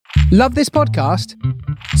Love this podcast?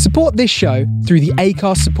 Support this show through the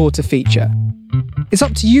Acast supporter feature. It's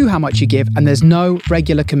up to you how much you give, and there's no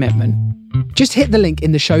regular commitment. Just hit the link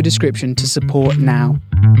in the show description to support now.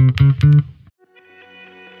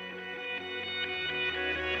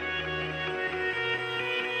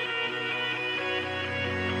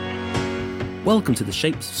 Welcome to The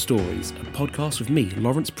Shapes of Stories, a podcast with me,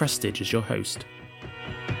 Lawrence Prestige, as your host.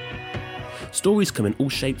 Stories come in all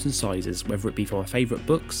shapes and sizes, whether it be from our favourite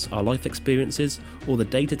books, our life experiences, or the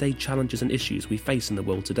day-to-day challenges and issues we face in the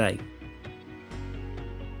world today.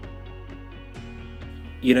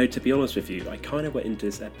 You know, to be honest with you, I kind of went into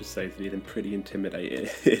this episode feeling pretty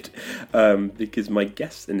intimidated because my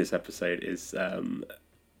guest in this episode is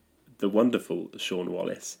the wonderful Shaun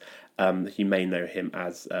Wallace. You may know him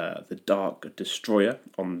as the Dark Destroyer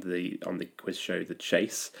on the quiz show The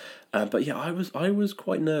Chase. But yeah, I was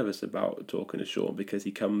quite nervous about talking to Shaun because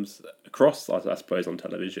he comes across, I suppose, on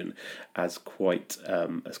television as quite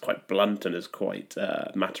blunt and as quite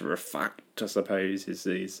matter of fact, I suppose,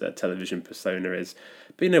 his television persona is.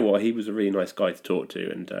 But you know what? He was a really nice guy to talk to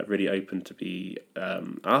and really open to be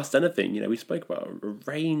asked anything. You know, we spoke about a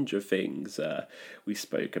range of things. We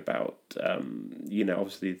spoke about,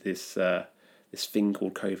 obviously this thing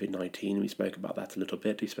called COVID-19. We spoke about that a little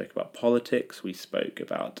bit. We spoke about politics. We spoke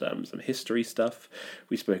about some history stuff.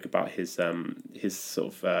 We spoke about his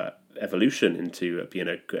sort of evolution into being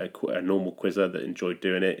a normal quizzer that enjoyed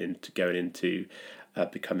doing it, into going into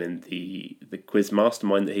becoming the quiz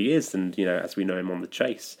mastermind that he is, and as we know him on The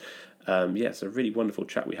Chase. It's a really wonderful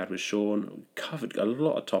chat we had with Shaun. We covered a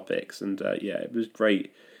lot of topics, and it was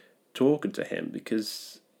great talking to him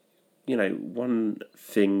because one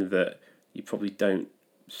thing that you probably don't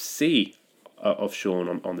see of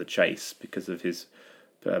Shaun on The Chase because of his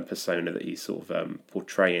persona that he's sort of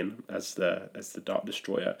portraying as the Dark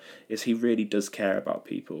Destroyer is he really does care about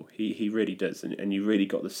people. He really does, and you really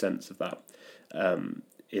got the sense of that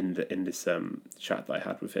in this chat that I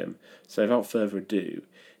had with him. So without further ado,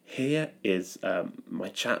 here is my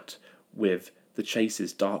chat with The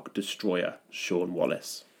Chase's Dark Destroyer, Shaun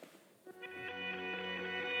Wallace.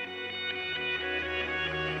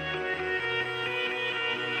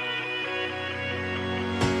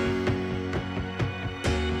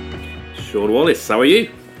 Shaun Wallace, how are you?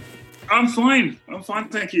 I'm fine.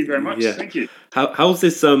 Thank you very much. Yeah. Thank you. How's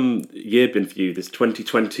this year been for you? This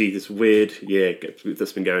 2020, this weird year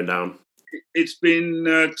that's been going down. It's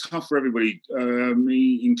been tough for everybody,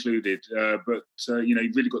 me included. But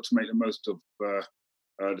you've really got to make the most of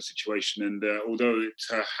the situation. And although it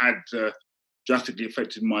had drastically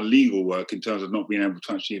affected my legal work in terms of not being able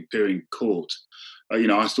to actually appear in court,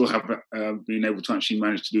 I still have been able to actually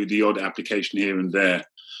manage to do the odd application here and there.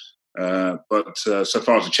 But so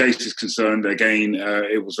far as The Chase is concerned, again,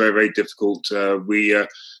 it was very, very difficult. We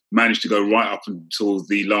managed to go right up until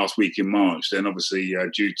the last week in March. Then, obviously,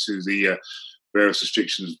 due to the various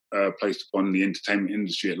restrictions placed upon the entertainment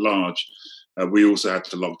industry at large, we also had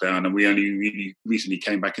to lock down, and we only really recently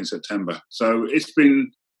came back in September. So it's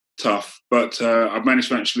been tough, but I've managed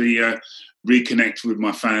to actually reconnect with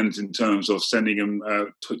my fans in terms of sending them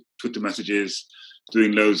Twitter messages,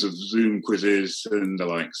 doing loads of Zoom quizzes and the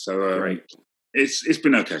like. So Great. It's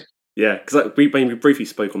been okay. Yeah, because we briefly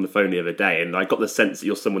spoke on the phone the other day, and I got the sense that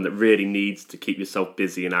you're someone that really needs to keep yourself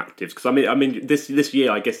busy and active. Because I mean, this year,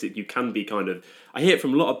 I guess you can be kind of. I hear it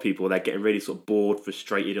from a lot of people; they're getting really sort of bored,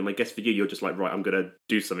 frustrated, and I guess for you, you're just like, right, I'm going to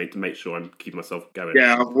do something to make sure I'm keeping myself going.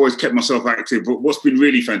 Yeah, I've always kept myself active. But what's been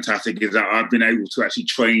really fantastic is that I've been able to actually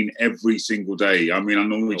train every single day. I mean, I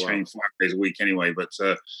normally train 5 days a week anyway, but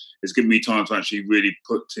it's given me time to actually really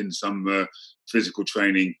put in some physical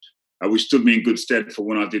training. Which stood me in good stead for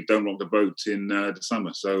when I did Don't Rock the Boat in the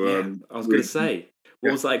summer. So I was going to say,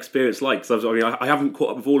 what was that experience like? Because I haven't caught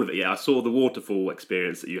up with all of it yet. I saw the waterfall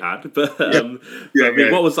experience that you had, but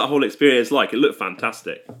what was that whole experience like? It looked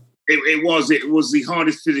fantastic. It was the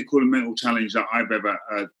hardest physical and mental challenge that I've ever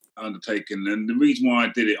undertaken, and the reason why I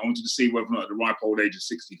did it, I wanted to see whether or not at the ripe old age of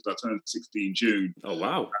 60, because I turned 60 in June. Oh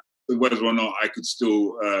wow! Whether or not I could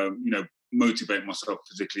still, motivate myself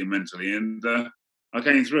physically and mentally, and I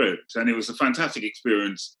came through it, and it was a fantastic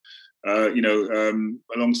experience.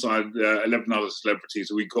 Alongside 11 other celebrities,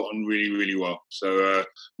 we got on really, really well. So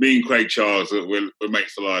me and Craig Charles were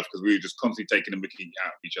mates for life because we were just constantly taking a mickey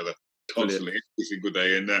out of each other, constantly every single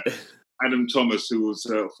day. And Adam Thomas, who was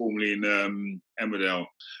formerly in Emmerdale,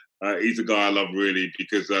 he's a guy I love really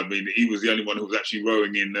because he was the only one who was actually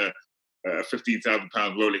rowing in a £15,000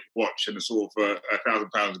 Rolex watch and a sort of £1,000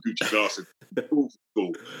 Gucci glasses.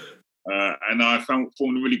 Cool. And I formed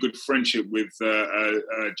a really good friendship with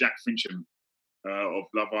Jack Fincham, of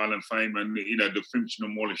Love Island fame, and the Finchin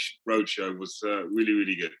and Wallace Roadshow was really,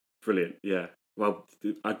 really good. Brilliant, yeah. Well,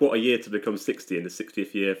 I've got a year to become 60 in the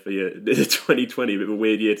 60th year for 2020. A bit of a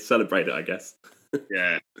weird year to celebrate it, I guess.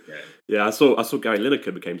 Yeah. Yeah, I saw Gary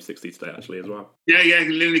Lineker became 60 today, actually, as well. Yeah.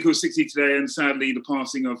 Lineker was 60 today, and sadly, the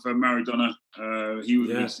passing of Maradona. He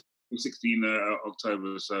was 60 in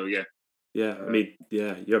October, so yeah. Yeah, I mean,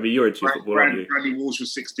 you're into football, aren't you? Bradley Walsh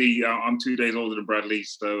was 60. I'm 2 days older than Bradley,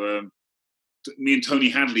 so me and Tony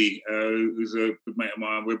Hadley, who's a good mate of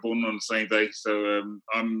mine, we're born on the same day. So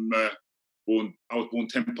I was born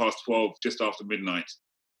 10 past 12, just after midnight.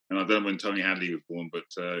 And I don't know when Tony Hadley was born, but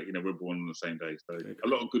we're born on the same day. So a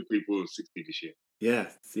lot of good people are 60 this year. Yeah,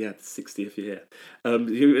 the 60th year.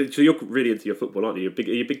 So you're really into your football, aren't you? Are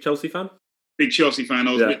you a big Chelsea fan? Big Chelsea fan.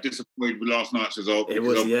 I was a bit disappointed with last night's result. It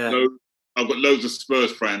was, I've got loads of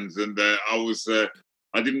Spurs friends, and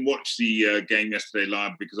I didn't watch the game yesterday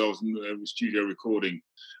live because I was in the studio recording,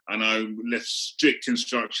 and I left strict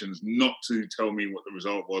instructions not to tell me what the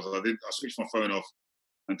result was. I switched my phone off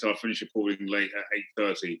until I finished recording late at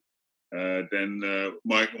 8:30. Then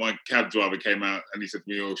my cab driver came out and he said to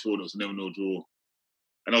me, "Oh, Shaun, it was a 0-0 draw,"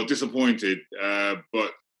 and I was disappointed.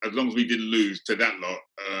 But as long as we didn't lose to that lot,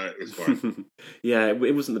 it's fine. Yeah,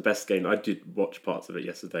 it wasn't the best game. I did watch parts of it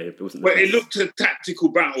yesterday. It wasn't. It looked a tactical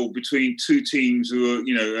battle between two teams who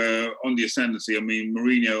are, on the ascendancy. I mean,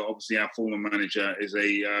 Mourinho, obviously our former manager, is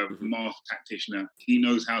a master tactician. He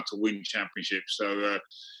knows how to win championships. So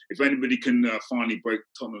if anybody can finally break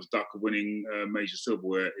Tottenham's duck of winning major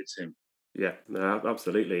silverware, it's him. Yeah, no,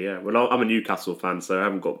 absolutely. Yeah, well, I'm a Newcastle fan, so I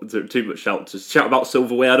haven't got too much shout to shout about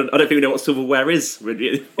silverware. I don't think we know what silverware is.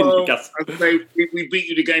 Well, I'd say we beat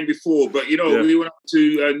you the game before, but we went up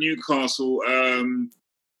to Newcastle.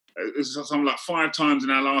 It was something like 5 times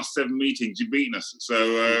in our last 7 meetings. You've beaten us, so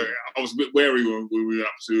I was a bit wary when we were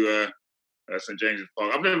up to St James's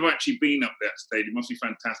Park. I've never actually been up there stadium. It must be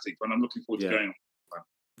fantastic, but I'm looking forward to going.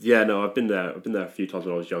 Yeah, no, I've been there. I've been there a few times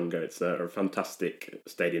when I was younger. It's a fantastic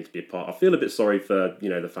stadium to be a part. I feel a bit sorry for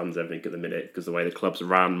the fans, everything at the minute, because the way the club's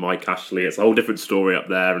ran. Mike Ashley, it's a whole different story up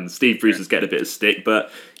there, and Steve Bruce is getting a bit of stick,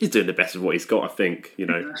 but he's doing the best of what he's got, I think.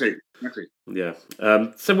 Exactly. Yeah.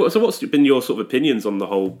 So what's been your sort of opinions on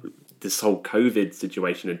this whole COVID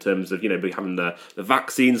situation in terms of we're having the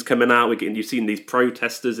vaccines coming out? You've seen these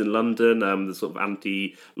protesters in London, the sort of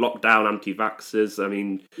anti-lockdown, anti-vaxxers. I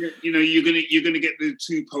mean, you're gonna get the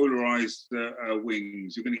two polarized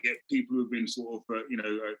wings. You're gonna get people who've been sort of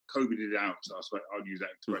COVIDed out. I'll use that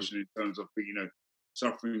expression in terms of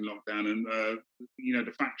suffering lockdown, and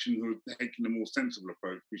the faction who are taking the more sensible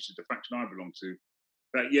approach, which is the faction I belong to.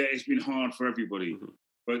 That it's been hard for everybody.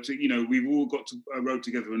 But we've all got to row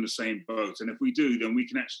together in the same boat, and if we do, then we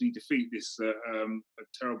can actually defeat this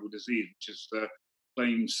terrible disease, which has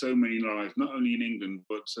claimed so many lives, not only in England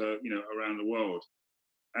but around the world.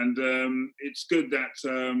 And it's good that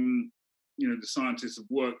the scientists have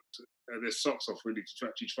worked their socks off really to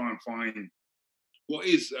actually try and find what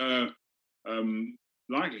is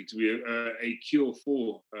likely to be a cure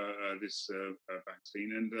for this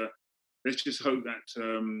vaccine, and let's just hope that.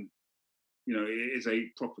 It is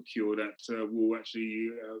a proper cure that will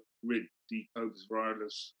actually rid the COVID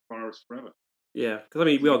virus forever. Yeah, because I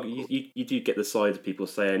mean, you do get the side of people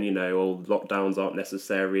saying, lockdowns aren't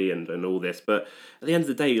necessary and all this, but at the end of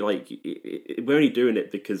the day, we're only doing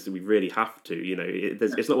it because we really have to.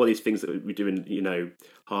 It's not one of these things that we're doing,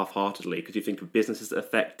 half-heartedly. Because you think of businesses that are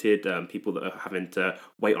affected, people that are having to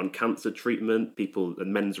wait on cancer treatment,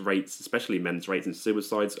 and men's rates, especially men's rates and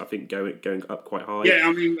suicides, I think going up quite high. Yeah,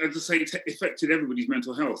 I mean, as I say, it affected everybody's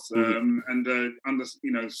mental health, and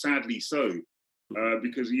sadly so.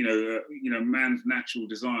 Because man's natural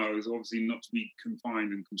desire is obviously not to be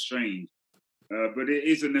confined and constrained, but it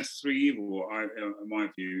is a necessary evil, in my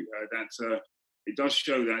view. That it does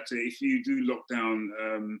show that if you do lock down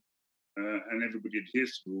and everybody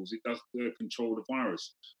adheres to rules, it does control the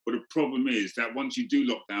virus. But the problem is that once you do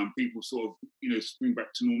lock down, people sort of spring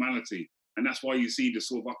back to normality, and that's why you see the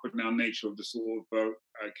sort of up and down nature of the sort of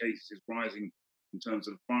cases rising in terms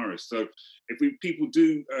of the virus. So if people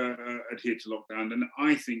do adhere to lockdown, then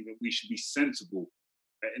I think that we should be sensible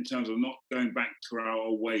in terms of not going back to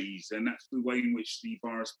our ways, and that's the way in which the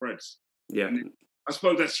virus spreads. Yeah. And I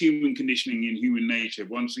suppose that's human conditioning in human nature.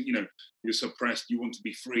 Once you're suppressed, you want to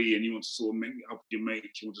be free, and you want to sort of make up with your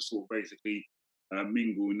mates. You want to sort of basically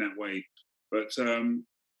mingle in that way. But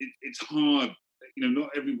it's hard. Not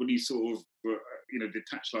everybody's sort of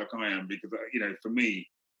detached like I am, because for me,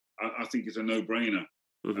 I think it's a no-brainer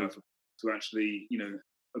to actually,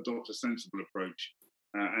 adopt a sensible approach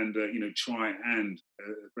and try and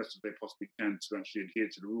as best as they possibly can to actually adhere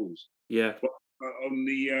to the rules. Yeah. But on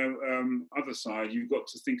the other side, you've got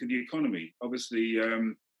to think of the economy. Obviously,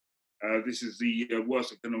 this is the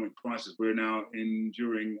worst economic crisis we're now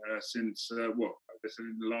enduring since in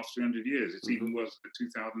the last 300 years. It's even worse than the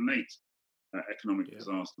 2008 economic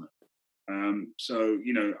disaster. So,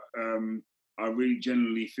 I really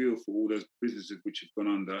genuinely feel for all those businesses which have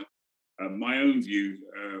gone under. My own view,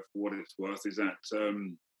 for what it's worth, is that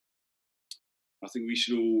I think we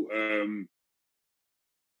should all,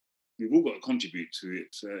 we've all got to contribute to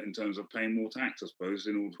it in terms of paying more tax, I suppose,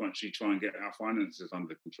 in order to actually try and get our finances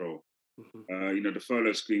under control. The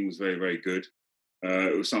furlough scheme was very, very good.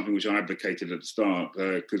 It was something which I advocated at the start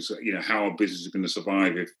because, how are businesses going to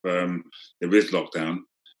survive if there is lockdown?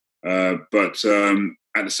 But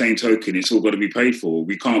at the same token, it's all got to be paid for.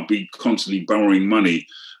 We can't be constantly borrowing money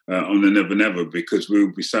on the never, never, because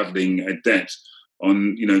we'll be saddling a debt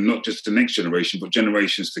on, not just the next generation, but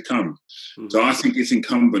generations to come. So I think it's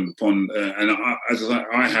incumbent upon,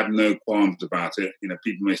 I have no qualms about it.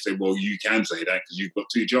 People may say, well, you can say that because you've got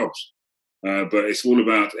 2 jobs. But it's all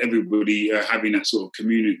about everybody having that sort of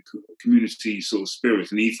community sort of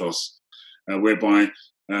spirit and ethos, whereby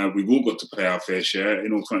we've all got to pay our fair share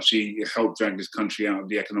in order to actually help drag this country out of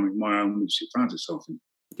the economic mire in which it finds itself in.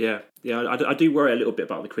 Yeah, I do worry a little bit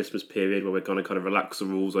about the Christmas period where we're going to kind of relax the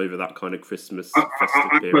rules over that kind of Christmas festive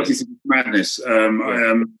period. I personally think it's madness.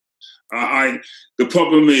 The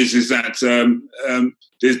problem is that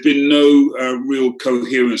there's been no real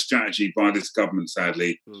coherent strategy by this government,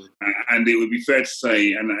 sadly, and it would be fair to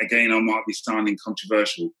say, and again, I might be sounding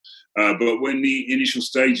controversial, but when the initial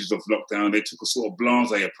stages of lockdown, they took a sort of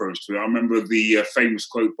blasé approach to it. I remember the famous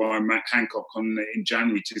quote by Matt Hancock in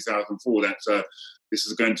January 2004 that this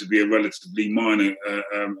is going to be a relatively minor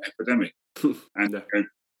epidemic, and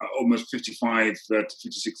almost 55 to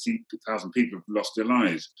 56,000 people have lost their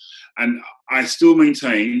lives. And I still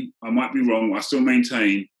maintain, I might be wrong, I still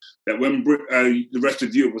maintain that when the rest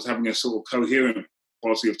of Europe was having a sort of coherent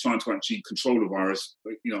policy of trying to actually control the virus,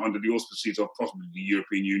 under the auspices of possibly the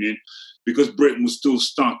European Union, because Britain was still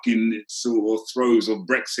stuck in its sort of throes of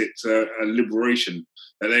Brexit liberation,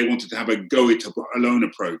 that they wanted to have a go-it-alone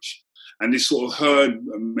approach. And this sort of herd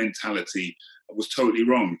mentality was totally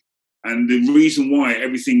wrong. And the reason why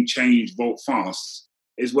everything changed volt fast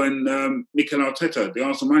is when Mikel Arteta, the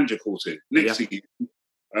Arsenal manager, caught it. Next thing,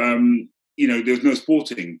 there was no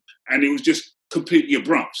sporting. And it was just completely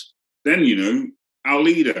abrupt. Then, our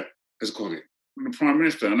leader has got it, the Prime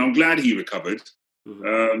Minister. And I'm glad he recovered.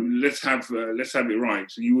 Let's have it right.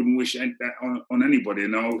 So you wouldn't wish that on anybody.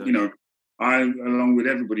 And I, along with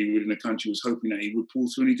everybody within the country, was hoping that he would pull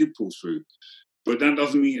through, and he did pull through. But that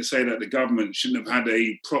doesn't mean to say that the government shouldn't have had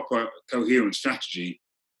a proper, coherent strategy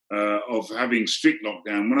of having strict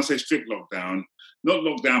lockdown. When I say strict lockdown, not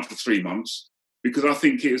lockdown for 3 months, because I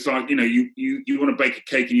think it's like, you want to bake a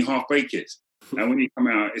cake and you half bake it. And when you come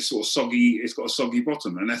out, it's sort of soggy, it's got a soggy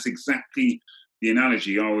bottom. And that's exactly the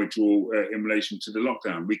analogy I would draw in relation to the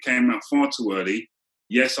lockdown. We came out far too early.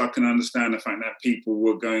 Yes, I can understand the fact that people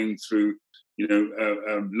were going through,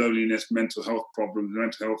 loneliness, mental health problems,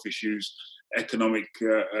 mental health issues, economic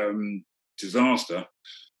disaster.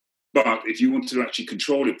 But if you want to actually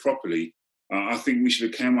control it properly, I think we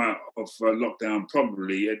should have come out of lockdown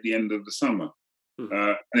probably at the end of the summer.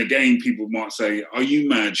 And again, people might say, are you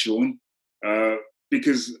mad, Shaun?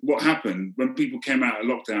 Because what happened when people came out of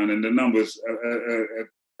lockdown and the numbers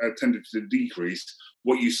tended to decrease,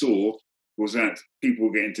 what you saw was that people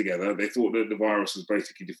were getting together. They thought that the virus was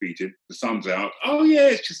basically defeated. The sun's out. Oh, yeah,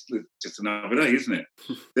 it's just another day, isn't it?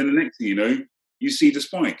 Then the next thing you know, you see the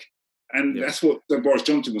spike. And that's what Boris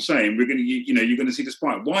Johnson was saying. We're going to, you're going to see the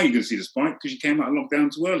spike. Why are you going to see the spike? Because you came out of lockdown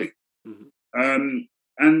too early.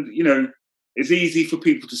 It's easy for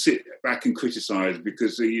people to sit back and criticise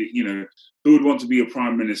because, who would want to be a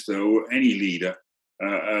prime minister or any leader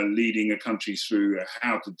leading a country through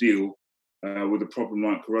how to deal with a problem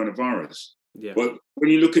like coronavirus. But when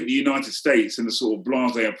you look at the United States and the sort of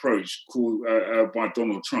blasé approach called by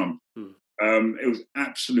Donald Trump, it was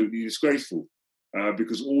absolutely disgraceful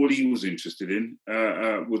because all he was interested in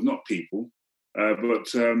was not people,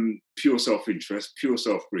 but pure self-interest, pure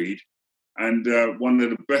self-greed. And one of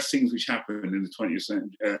the best things which happened in the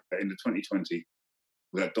 2020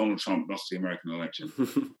 that Donald Trump lost the American election.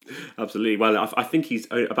 Absolutely. Well, I think he's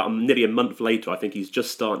about nearly a month later. I think he's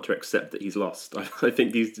just starting to accept that he's lost. I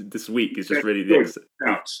think this week is just really the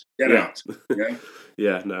get out.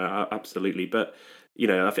 Yeah, no, absolutely. But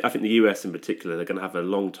I think the US in particular, they're going to have a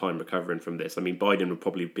long time recovering from this. I mean, Biden would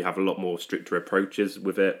probably have a lot more stricter approaches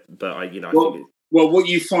with it. But I think. Well, what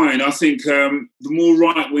you find, I think, the more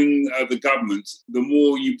right wing the government, the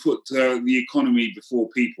more you put the economy before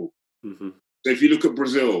people. So if you look at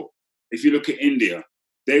Brazil, if you look at India,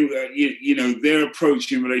 they, their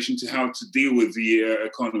approach in relation to how to deal with the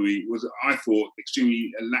economy was, I thought,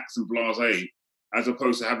 extremely lax and blasé, as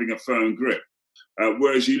opposed to having a firm grip.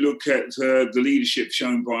 Whereas you look at the leadership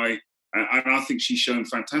shown by, and I think she's shown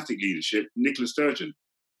fantastic leadership, Nicola Sturgeon.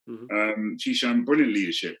 Mm-hmm. She's shown brilliant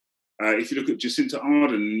leadership. If you look at Jacinta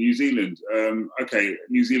Ardern in New Zealand,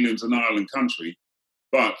 New Zealand's an island country,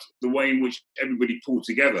 but the way in which everybody pulled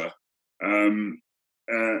together,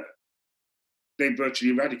 they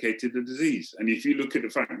virtually eradicated the disease. And if you look at the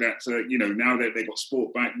fact that, now that they've got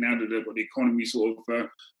sport back, now that they've got the economy sort of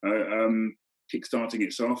kickstarting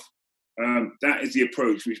itself, that is the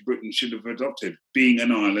approach which Britain should have adopted, being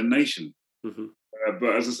an island nation. Mm-hmm.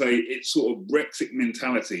 But as I say, it's sort of Brexit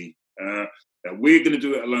mentality that we're going to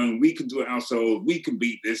do it alone, we can do it ourselves, we can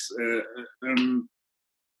beat this.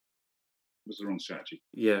 Was the wrong strategy.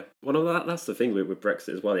 Yeah, well, that's the thing with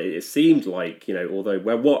Brexit as well. It seemed like, although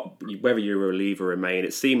whether you were a Leave or Remain,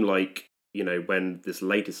 it seemed like, when this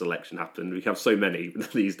latest election happened, we have so many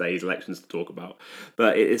these days elections to talk about,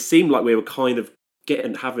 but it seemed like we were kind of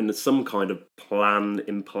having some kind of plan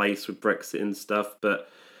in place with Brexit and stuff, but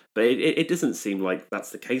it doesn't seem like that's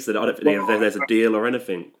the case. That I don't think there's a deal or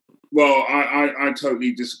anything. Well, I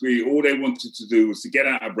totally disagree. All they wanted to do was to get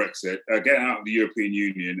out of Brexit, get out of the European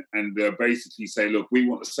Union, and basically say, look, we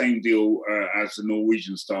want the same deal as the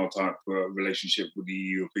Norwegian-style type relationship with the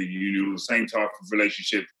European Union, the same type of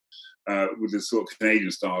relationship with the sort of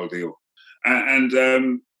Canadian-style deal.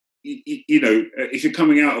 If you're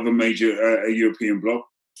coming out of a major European bloc,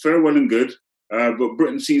 fair, well and good. But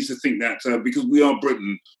Britain seems to think that because we are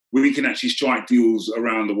Britain, we can actually strike deals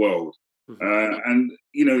around the world.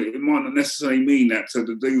 It might not necessarily mean that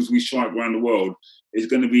the deals we strike around the world is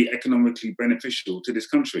going to be economically beneficial to this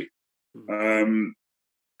country. And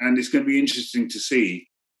it's going to be interesting to see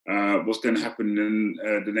what's going to happen in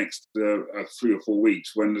the next 3 or 4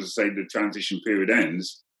 weeks when, as I say, the transition period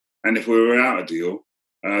ends. And if we're out a deal,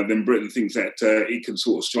 then Britain thinks that it can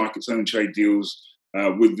sort of strike its own trade deals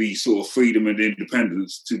with the sort of freedom and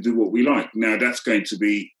independence to do what we like. Now, that's going to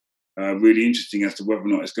be really interesting as to whether or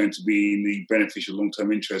not it's going to be in the beneficial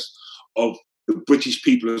long-term interest of the British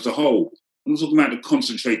people as a whole. I'm not talking about the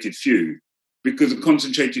concentrated few, because the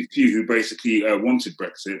concentrated few who basically wanted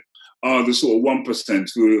Brexit are the sort of 1%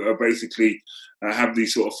 who basically have the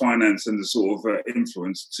sort of finance and the sort of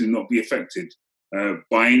influence to not be affected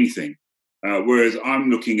by anything. Whereas I'm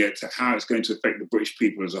looking at how it's going to affect the British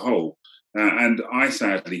people as a whole. And I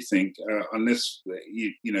sadly think, unless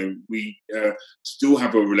we still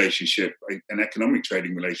have a relationship, an economic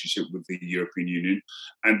trading relationship with the European Union,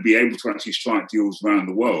 and be able to actually strike deals around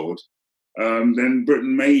the world, then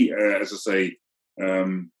Britain may, as I say,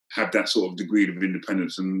 have that sort of degree of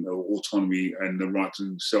independence and autonomy and the right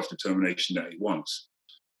to self-determination that it wants.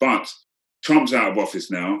 But Trump's out of office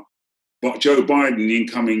now. But Joe Biden, the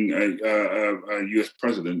incoming US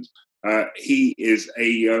president, he is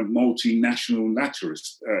a multinational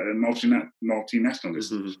naturalist,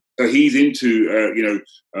 multinationalist. Mm-hmm. So he's into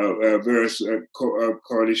various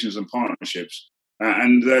coalitions and partnerships,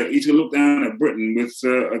 and he's going to look down at Britain with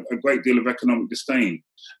a great deal of economic disdain.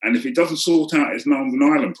 And if it doesn't sort out its Northern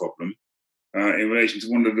Ireland problem in relation to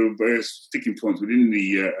one of the various sticking points within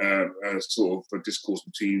the sort of discourse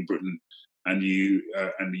between Britain and the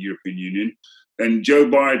European Union, then Joe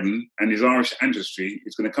Biden and his Irish ancestry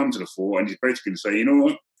is going to come to the fore, and he's basically going to say, you know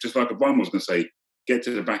what, just like Obama was going to say, get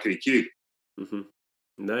to the back of the queue. Mm-hmm.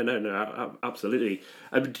 No, absolutely.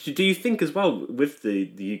 Do you think as well with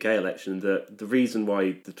the UK election that the reason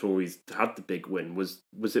why the Tories had the big win was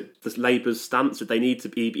it the Labour's stance that they need to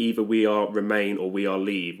be either we are Remain or we are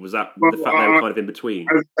Leave? Was that the fact they were kind of in between?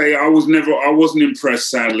 I wasn't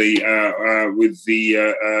impressed, sadly, with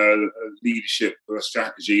the leadership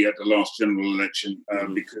strategy at the last general election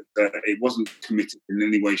because it wasn't committed in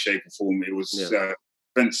any way, shape, or form. It was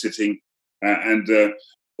fence sitting and.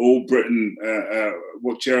 All Britain,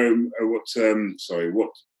 what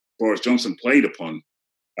Boris Johnson played upon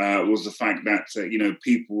was the fact that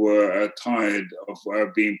people were tired of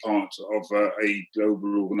being part of a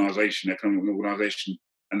global organisation, economic organisation,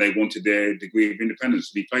 and they wanted their degree of independence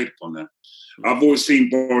to be played upon that. I've always seen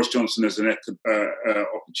Boris Johnson as an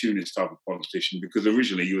opportunist type of politician because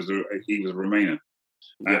originally he was a Remainer,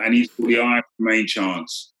 and he saw the Remain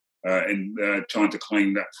chance. In trying to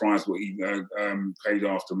claim that prize what he paid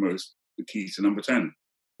after most, the key to number 10.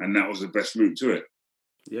 And that was the best route to it.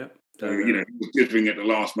 Yeah. So, he was dithering at the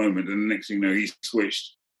last moment, and the next thing you know, he's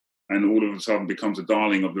switched and all of a sudden becomes a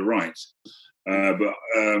darling of the right. But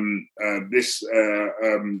this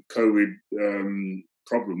COVID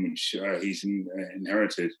problem, which he's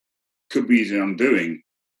inherited, could be his undoing,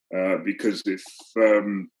 because if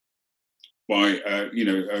by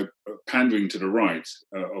pandering to the right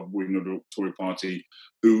of wing of the Tory party,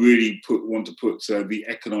 who really want to put the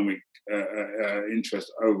economic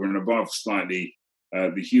interest over and above slightly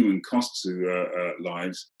the human costs to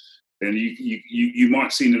lives, then you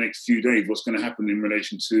might see in the next few days what's going to happen in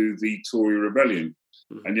relation to the Tory rebellion.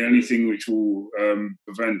 Mm-hmm. And the only thing which will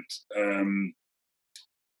prevent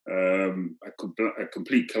a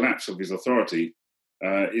complete collapse of his authority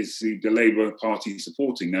is the Labour Party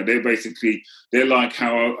supporting. Now, they're like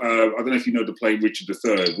how, I don't know if you know the play Richard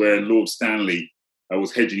III, where Lord Stanley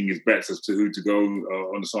was hedging his bets as to who to go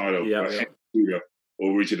on the side of Henry Tudor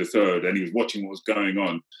or Richard III, and he was watching what was going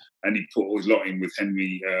on, and he put his lot in with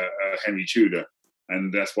Henry Tudor,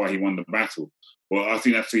 and that's why he won the battle. Well, I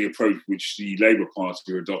think that's the approach which the Labour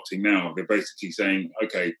Party are adopting now. They're basically saying,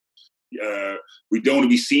 okay, we don't want to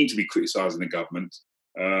be seen to be criticising the government,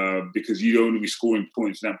 because you don't want to be scoring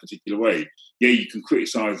points in that particular way. Yeah, you can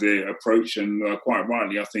criticise their approach, and quite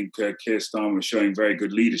rightly, I think Keir Starmer is showing very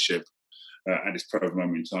good leadership at this present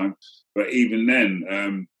moment in time. But even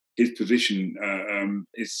then, his position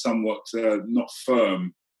is somewhat not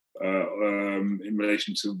firm in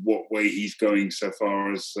relation to what way he's going, so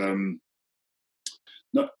far as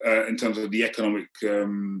not in terms of the economic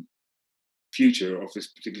future of this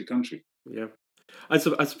particular country. Yeah. I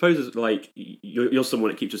suppose it's like you're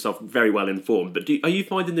someone that keeps yourself very well informed, but are you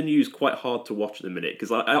finding the news quite hard to watch at the minute?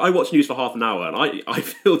 Because I watch news for half an hour and I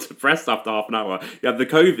feel depressed after half an hour. You have the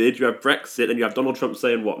COVID, you have Brexit, and you have Donald Trump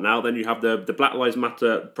saying what now, then you have the Black Lives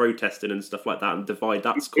Matter protesting and stuff like that, and divide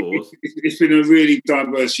that's caused. It's been a really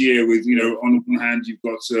diverse year with, on the one hand, you've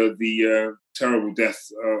got the terrible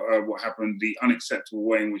death, what happened, the unacceptable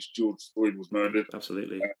way in which George Floyd was murdered.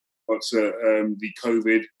 Absolutely. Got the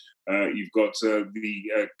COVID, you've got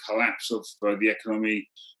the collapse of the economy.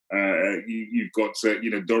 You've got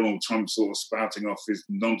Donald Trump sort of spouting off his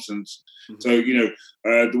nonsense. Mm-hmm. So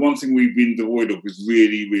the one thing we've been devoid of is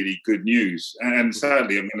really, really good news. And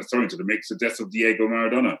sadly, I'm going to throw into the mix the death of Diego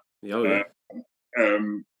Maradona,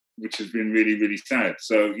 which has been really, really sad.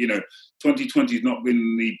 So 2020 has not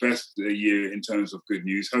been the best year in terms of good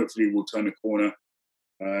news. Hopefully, we'll turn a corner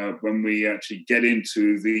when we actually get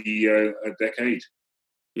into the decade.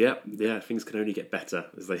 Yeah, things can only get better.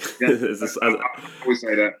 As they, I always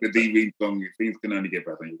say that, the DV song, things can only get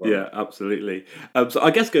better. Yeah, absolutely. So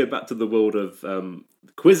I guess going back to the world of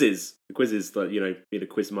quizzes, the quizzes that, being a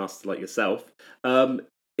quiz master like yourself,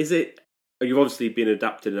 you've obviously been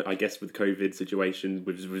adapting, I guess, with the COVID situation.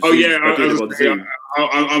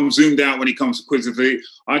 I'm zoomed out when it comes to quizzes.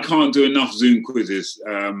 I can't do enough Zoom quizzes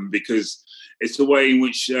because it's the way in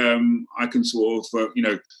which I can sort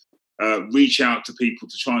of, reach out to people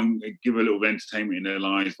to try and give a little entertainment in their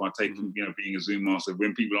lives by taking, being a Zoom master.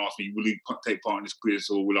 When people ask me, will you take part in this quiz,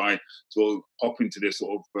 or will I sort of hop into this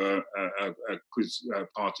sort of quiz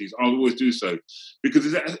parties, I'll always do so.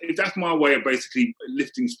 Because if that's my way of basically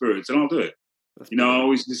lifting spirits, then I'll do it. I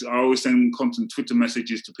always send constant Twitter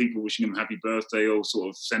messages to people wishing them happy birthday, or sort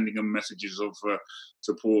of sending them messages of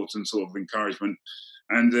support and sort of encouragement.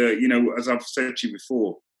 And, as I've said to you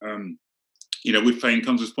before, with fame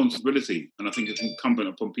comes responsibility. And I think it's incumbent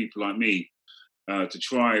upon people like me to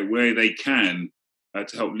try where they can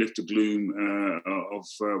to help lift the gloom of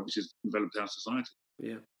which has developed our society.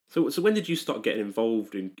 Yeah. So when did you start getting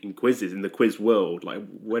involved in quizzes, in the quiz world? Like,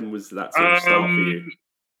 when was that sort of start for you?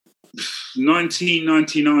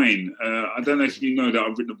 1999. I don't know if you know that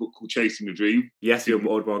I've written a book called Chasing the Dream. Yes, your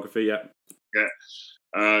autobiography, yeah.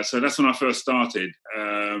 Yeah. So that's when I first started,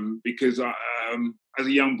 because as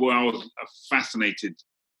a young boy, I was fascinated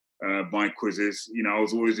by quizzes. I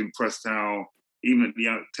was always impressed how, even at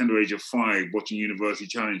the tender age of 5, watching University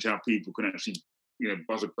Challenge, how people can actually,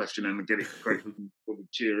 buzz a question and get it correct for the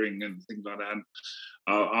cheering and things like that. And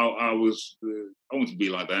I wanted to be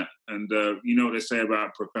like that. And what they say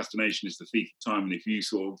about procrastination is the thief of time. And if you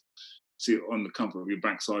sort of sit on the comfort of your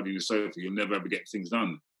backside in the sofa, you'll never ever get things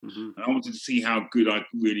done. Mm-hmm. And I wanted to see how good I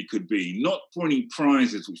really could be, not for any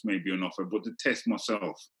prizes which may be on offer, but to test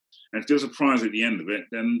myself. And if there's a prize at the end of it,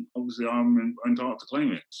 then obviously I'm entitled to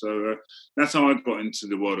claim it. So that's how I got into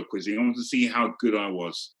the world of quizzing. I wanted to see how good I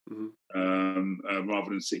was, rather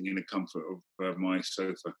than sitting in the comfort of my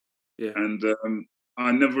sofa. Yeah. And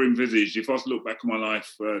I never envisaged, if I was to look back on my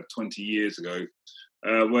life 20 years ago,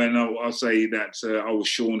 when I'll say that I was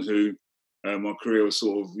Shaun, who my career was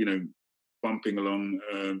sort of, bumping along,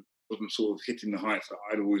 wasn't sort of hitting the heights that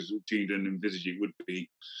I'd always dreamed and envisaged it would be.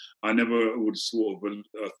 I never would sort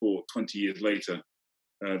of thought 20 years later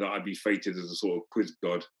that I'd be fated as a sort of quiz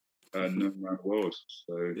god known around the world.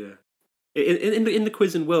 So yeah. In the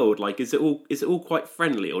quizzing world, like, is it all quite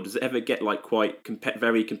friendly, or does it ever get like quite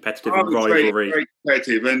very competitive and It's very, rivalry? very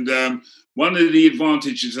competitive. And one of the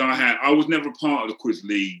advantages I had, I was never part of the quiz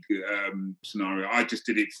league scenario. I just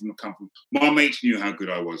did it from the company. My mates knew how good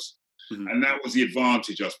I was. Mm-hmm. And that was the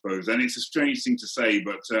advantage, I suppose. And it's a strange thing to say,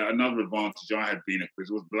 but another advantage I had being a quiz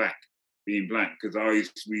was being black, because I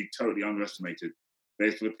used to be totally underestimated. They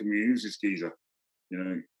used to look at me, who's this geezer? You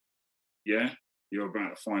know, yeah, you're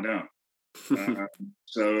about to find out.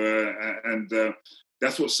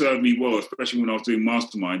 That's what served me well, especially when I was doing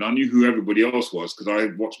Mastermind. I knew who everybody else was because I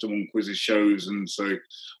watched them on quizzes shows, and so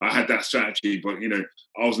I had that strategy. But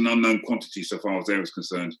I was an unknown quantity so far as there was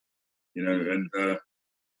concerned. And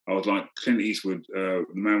I was like Clint Eastwood, the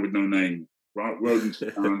man with no name, right? Rode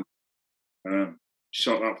into town,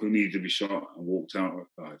 shot up who needed to be shot, and walked out with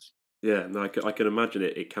 5. Yeah, no, I can imagine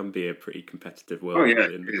it. It can be a pretty competitive world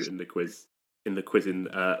in the quizzing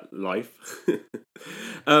life.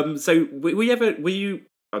 So were you?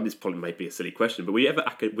 This probably may be a silly question, but were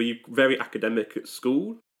you very academic at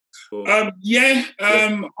school? I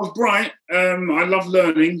was bright. I love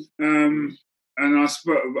learning. And as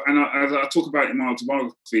I talk about in my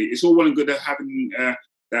autobiography, it's all well and good at having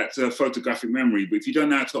that photographic memory, but if you don't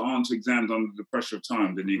know how to answer exams under the pressure of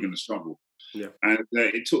time, then you're going to struggle. Yeah. And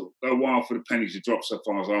it took a while for the penny to drop so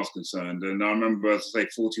far as I was concerned. And I remember, as I say,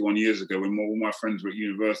 41 years ago, when all my friends were at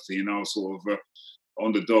university and I was sort of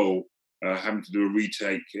on the dole, having to do a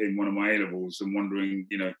retake in one of my A-levels and wondering,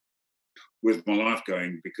 where's my life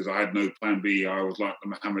going? Because I had no plan B. I was like the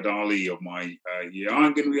Muhammad Ali of my year.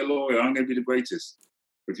 I'm going to be a lawyer. I'm going to be the greatest.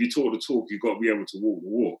 But if you talk the talk, you've got to be able to walk the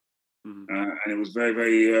walk. Mm-hmm. And it was very,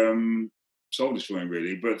 very soul-destroying,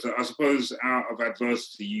 really. But I suppose out of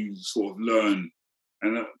adversity, you sort of learn.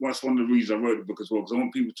 And that's one of the reasons I wrote the book as well, because I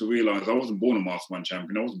want people to realise I wasn't born a Mastermind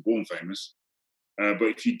champion. I wasn't born famous. But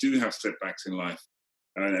if you do have setbacks in life,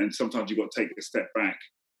 and sometimes you've got to take a step back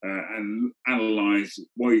and analyse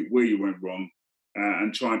where you went wrong,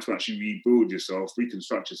 and try to actually rebuild yourself,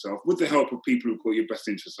 reconstruct yourself with the help of people who've got your best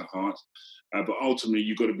interests at heart. But ultimately,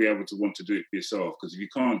 you've got to be able to want to do it for yourself, because if you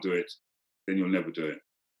can't do it, then you'll never do it.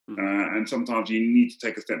 Mm-hmm. And sometimes you need to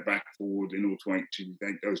take a step back forward in order to actually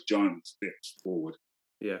take those giant steps forward.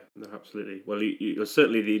 Yeah, no, absolutely. Well, you're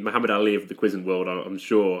certainly the Muhammad Ali of the quizzing world, I'm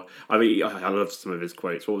sure. I mean, I love some of his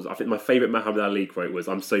quotes. I think my favourite Muhammad Ali quote was,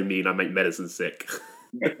 "I'm so mean, I make medicine sick."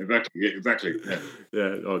 Yeah, exactly. Yeah.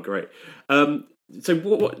 Yeah. Oh, great. So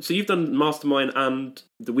you've done Mastermind and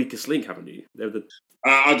The Weakest Link, haven't you?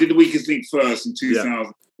 I did The Weakest Link first in 2000.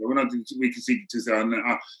 Yeah. When I did The Weakest Link in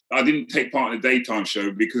 2000, I didn't take part in the daytime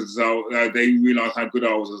show because they realised how good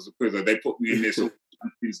I was as a quizzer. They put me in this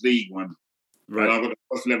Champions League one. Right. And I got the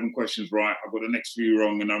first 11 questions right. I got the next 3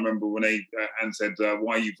 wrong. And I remember when Anne said,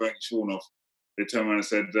 "Why are you voting Shaun off?" They turned around and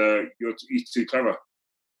said, "He's too clever."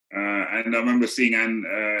 And I remember seeing Anne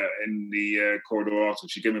in the corridor after.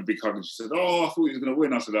 She gave me a big hug and she said, "Oh, I thought he was going to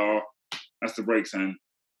win." I said, "Oh, that's the breaks, Anne."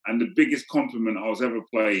 And the biggest compliment I was ever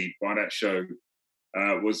played by that show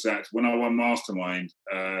was that when I won Mastermind,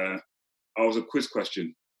 I was a quiz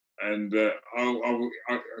question. And I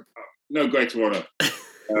no greater honour.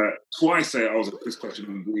 Twice I was a quiz question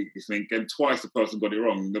on The Weakest Link, and twice the person got it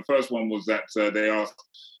wrong. The first one was that they asked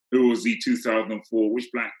who was the 2004, which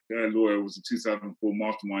black lawyer was the 2004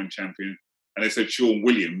 Mastermind champion, and they said Shaun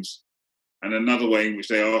Williams. And another way in which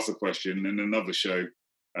they asked the question in another show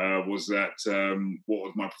was that what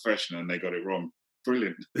was my profession, and they got it wrong.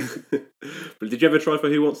 Brilliant. But did you ever try for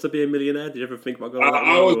Who Wants to Be a Millionaire? Did you ever think about going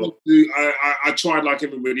that? I tried like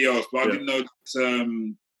everybody else, but I didn't know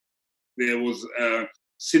that there was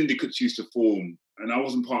syndicates used to form, and I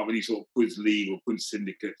wasn't part of any sort of quiz league or quiz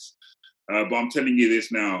syndicates. But I'm telling you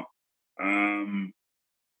this now: the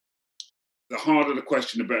harder the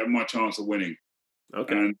question, the better my chance of winning.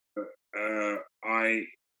 Okay. And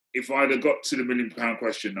if I'd have got to the £1 million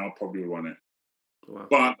question, I'll probably won it. Wow.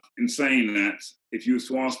 But in saying that, if you was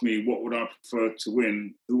to ask me what would I prefer to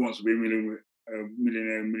win, Who Wants to Be a Millionaire, £1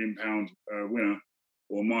 million winner,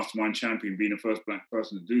 or Mastermind champion, being the first black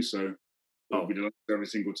person to do so, will be the every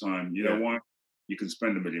single time. You know why? You can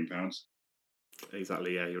spend £1 million.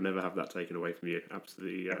 Exactly. Yeah, you'll never have that taken away from you.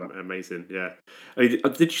 Absolutely amazing. Yeah. I mean,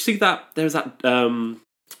 did you see that? There was that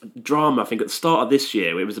drama, I think, at the start of this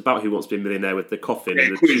year. It was about Who Wants to Be a Millionaire with the coffin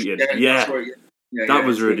and the cheating. That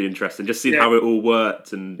was really interesting. Just seeing how it all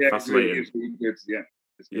worked and fascinating. It's really good.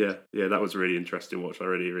 Yeah, that was really interesting watch. I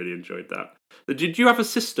really, really enjoyed that. Did you have a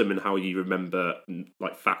system in how you remember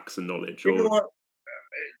like facts and knowledge? You know what?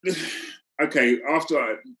 Okay,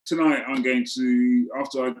 tonight I'm going to,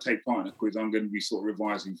 after I take part in a quiz, I'm going to be sort of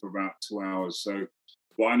revising for about 2 hours. So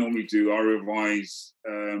what I normally do, I revise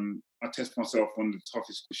I test myself on the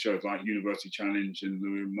toughest shows like University Challenge and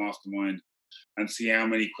the Mastermind, and see how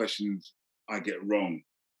many questions I get wrong.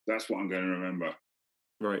 That's what I'm going to remember.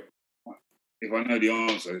 Right. If I know the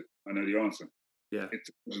answer, I know the answer. Yeah.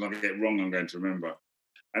 If I get it wrong, I'm going to remember.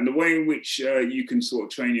 And the way in which you can sort of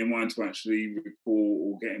train your mind to actually recall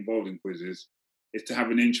or get involved in quizzes is to have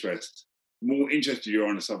an interest. The more interested you are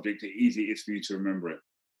on a subject, the easier it is for you to remember it.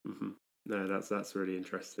 Mm-hmm. No, that's really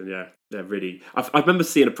interesting. Yeah, they're really. I remember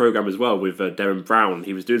seeing a program as well with Darren Brown.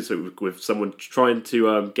 He was doing something with someone trying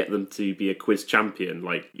to get them to be a quiz champion.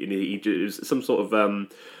 Like, you know, it was some sort of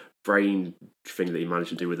brain thing that he managed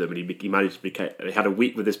to do with them, and he managed to become. He had a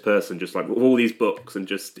week with this person, just like with all these books, and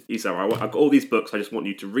just he said, "I've got all these books. I just want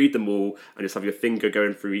you to read them all, and just have your finger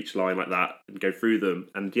going through each line like that, and go through them."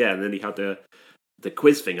 And yeah, and then he had the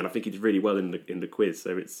quiz thing, and I think he did really well in the quiz.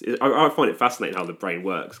 So I find it fascinating how the brain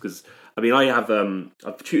works, because I mean I've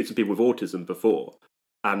tutored some people with autism before,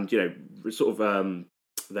 and you know sort of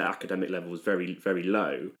their academic level was very, very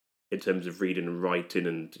low in terms of reading and writing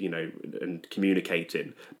and you know and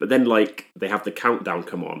communicating. But then like they have the countdown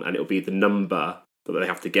come on, and it'll be the number that they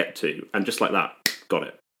have to get to, and just like that, got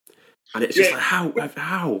it. And it's just like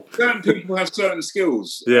how certain people have certain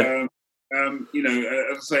skills. Yeah. You know,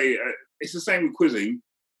 as I say, it's the same with quizzing.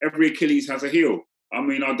 Every Achilles has a heel. I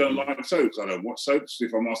mean, I don't like soaps. I don't watch soaps.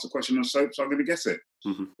 If I'm asked a question on soaps, I'm going to guess it.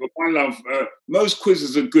 Mm-hmm. But I love, most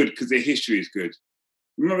quizzes are good because their history is good.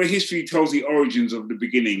 Remember, history tells the origins of the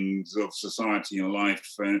beginnings of society and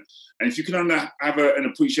life. And if you can have an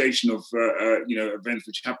appreciation of, you know, events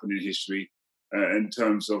which happened in history in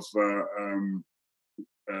terms of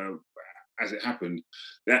as it happened,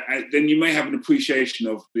 then you may have an appreciation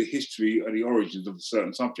of the history or the origins of a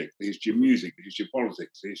certain subject, the history of music, the history of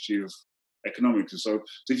politics, the history of economics. And so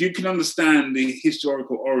if you can understand the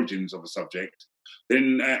historical origins of a subject,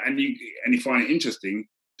 then and you find it interesting,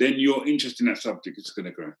 then your interest in that subject is going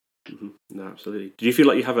to grow. Mm-hmm. No, absolutely. Do you feel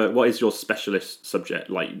like you have what is your specialist subject?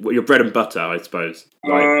 Like your bread and butter, I suppose?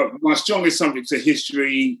 Like... my strongest subjects are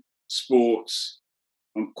history, sports.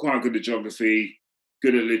 I'm quite good at geography,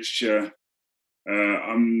 good at literature.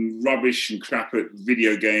 I'm rubbish and crap at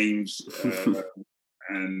video games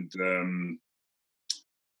and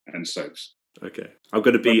soaps. Okay, I'm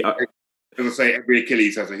going to be. As I say, every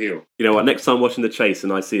Achilles has a heel. You know what? Next time watching The Chase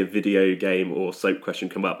and I see a video game or soap question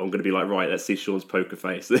come up, I'm going to be like, right, let's see Shaun's poker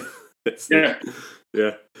face.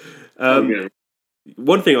 Yeah.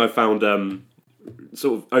 One thing I found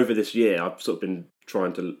sort of over this year, I've sort of been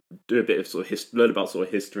trying to do a bit of sort of learn about sort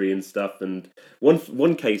of history and stuff. And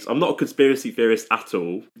one case, I'm not a conspiracy theorist at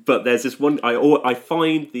all, but there's this one. I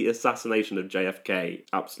find the assassination of JFK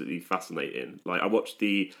absolutely fascinating. Like I've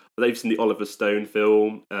seen the Oliver Stone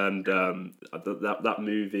film and that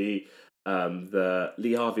movie. The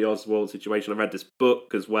Lee Harvey Oswald situation. I read this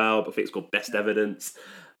book as well, but I think it's called Best Evidence.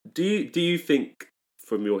 Do you think,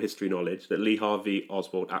 from your history knowledge, that Lee Harvey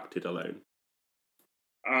Oswald acted alone?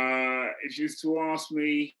 If you was to ask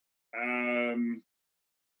me, I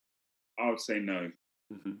would say no.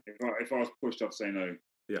 Mm-hmm. If I was pushed, I'd say no.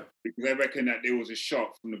 Yeah. Because I reckon that there was a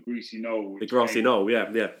shot from the grassy knoll. The grassy knoll, yeah.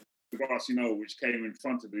 The grassy knoll, which came in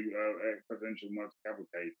front of the presidential motor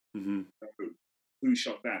cavalcade. Mm-hmm. Who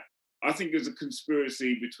shot that? I think there's a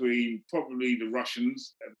conspiracy between probably the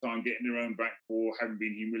Russians at the time getting their own back for having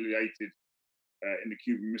been humiliated in the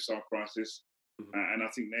Cuban Missile Crisis. And I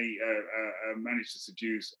think they managed to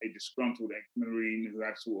seduce a disgruntled ex-Marine who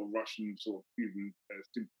had sort of Russian, sort of Cuban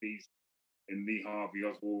sympathies in Lee Harvey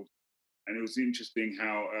Oswald. And it was interesting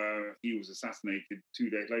how he was assassinated 2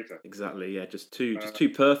 days later. Exactly, yeah, just too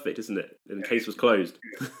perfect, isn't it? And the case was closed.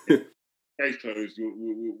 Case closed.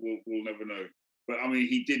 We'll never know. But I mean,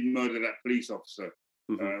 he did murder that police officer,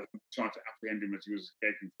 trying to apprehend him as he was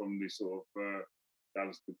escaping from the sort of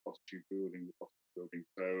Dallas Prostitute building.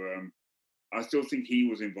 So. I still think he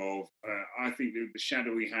was involved. I think the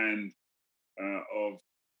shadowy hand of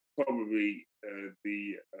probably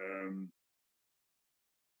the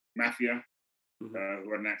mafia who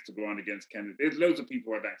had an axe to grind against Kennedy. There's loads of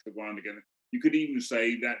people who had an axe to grind against. You could even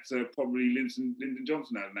say that probably Lyndon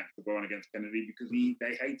Johnson had an axe to grind against Kennedy because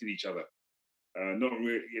they hated each other. Not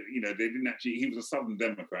really, you know, they didn't actually. He was a Southern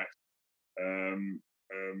Democrat. And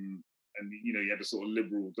you know, you had a sort of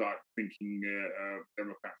liberal, dark-thinking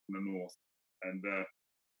Democrat from the north, and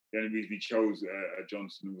the only reason he chose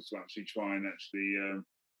Johnson was to actually try and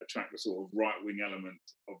attract the sort of right-wing element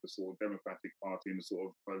of the sort of Democratic Party and the sort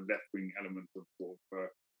of left-wing element of sort of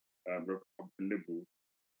Republican liberals,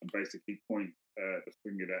 and basically point the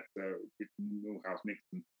finger at Milhouse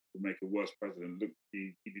Nixon to make a worse president. Look,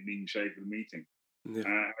 he didn't even shave for the meeting, and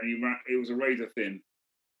it was a razor-thin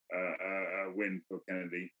win for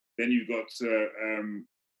Kennedy. Then you've got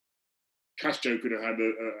Castro could have had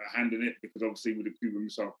a hand in it because obviously with the Cuban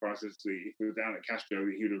Missile Crisis, if we were down at Castro,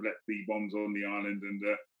 he would have let the bombs on the island and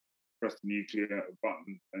pressed the nuclear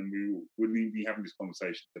button, and we wouldn't even be having this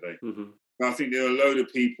conversation today. But I think there are a load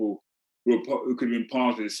of people who could have been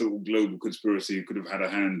part of this sort of global conspiracy who could have had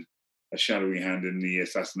a shadowy hand in the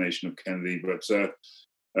assassination of Kennedy. But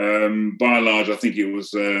by and large, I think it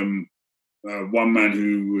was one man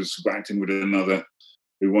who was acting with another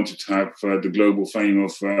who wanted to have the global fame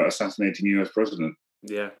of assassinating US president.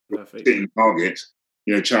 Yeah, perfect. Sitting target,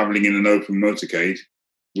 traveling in an open motorcade,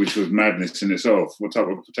 which was madness in itself. What type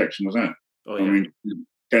of protection was that? Oh, yeah. I mean,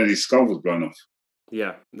 Kennedy's skull was blown off.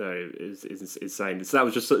 Yeah, no, it's insane. So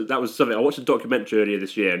that was something. I watched a documentary earlier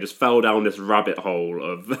this year and just fell down this rabbit hole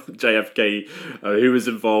of JFK, who was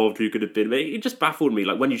involved, who could have been. It just baffled me.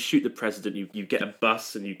 Like when you shoot the president, you get a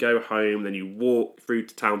bus and you go home, then you walk through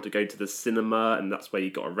to town to go to the cinema, and that's where you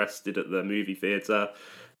got arrested at the movie theater.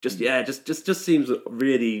 Just seems a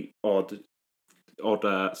really odd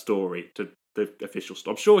story to the official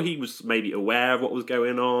story. I'm sure he was maybe aware of what was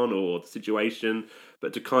going on or the situation,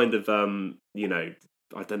 but to kind of, I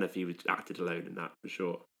don't know if he was acted alone in that for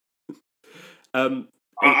sure.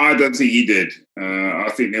 I don't think he did.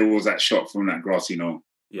 I think there was that shot from that grassy knoll.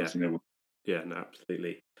 Yeah, yeah, no,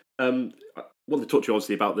 absolutely. I want to talk to you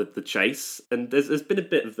obviously about the chase, and there's been a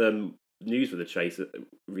bit of news with the chase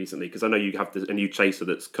recently because I know you have a new chaser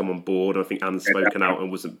that's come on board. And I think Anne's spoken out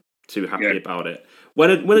and wasn't too happy about it.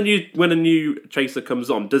 When a new chaser comes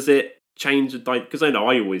on, does it change the because I know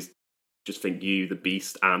I always just think you, the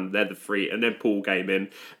Beast, and they're the three, and then Paul came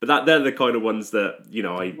in, but they're the kind of ones that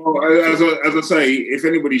as I say, if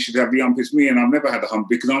anybody should have the hump, it's me, and I've never had the hump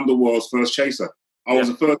because I'm the world's first chaser. I was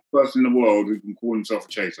the first person in the world who can call himself a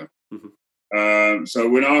chaser. So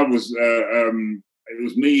when I was, it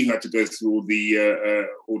was me who had to go through all the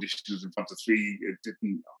auditions in front of 3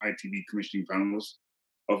 different ITV commissioning panels.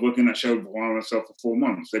 I was working that show by myself for 4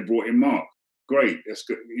 months. They brought in Mark. Great. That's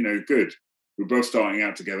good. Good. We're both starting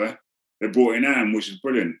out together. They brought in Anne, which is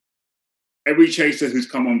brilliant. Every chaser who's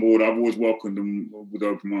come on board, I've always welcomed them with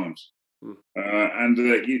open arms.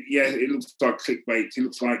 It looks like clickbait. It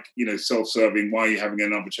looks like, self-serving. Why are you having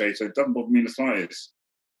another chaser? It doesn't bother me in the slightest.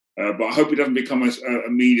 But I hope it doesn't become a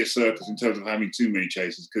media circus in terms of having too many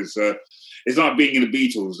chasers, because it's like being in the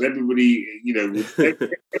Beatles. Everybody,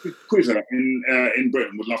 every quizzer in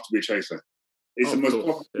Britain would love to be a chaser. It's the most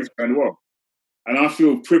popular quiz in the world. And I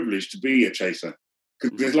feel privileged to be a chaser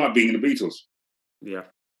because it's like being in the Beatles. Yeah,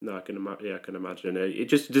 no, I can imagine. It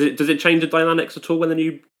just does it change the dynamics at all when the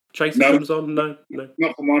new chaser comes on? No,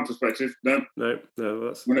 not from my perspective. No.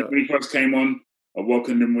 When he first came on, I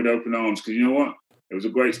welcomed him with open arms because you know what? It was a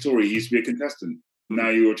great story. He used to be a contestant. Now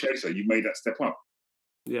you're a chaser. You made that step up.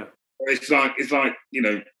 Yeah. It's like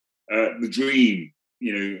the dream.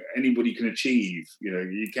 Anybody can achieve.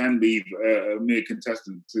 You can be a mere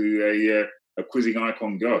contestant to a quizzing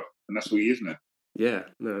icon god, and that's what he is now. Yeah,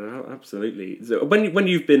 no, absolutely. So when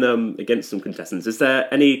you've been against some contestants, is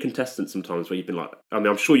there any contestants sometimes where you've been like, I mean,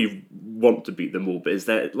 I'm sure you want to beat them all, but is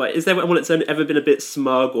there anyone that's ever been a bit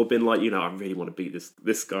smug or been like, I really want to beat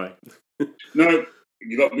this guy? No,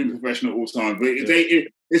 you've got to be professional at all times.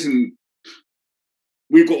 But listen,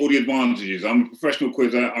 we've got all the advantages. I'm a professional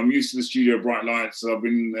quizzer. I'm used to the studio bright lights.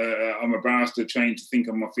 I'm a barrister trained to think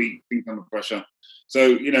on my feet, think under pressure.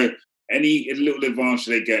 So, any little advantage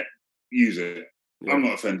they get, use it. Yeah. I'm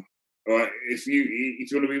not offended. All right. If you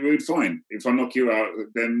want to be rude, fine. If I knock you out,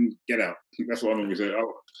 then get out. That's what I always say.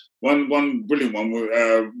 One brilliant one.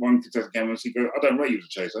 One contestant came and he goes, "I don't rate you as a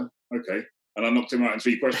chaser." Okay, and I knocked him out in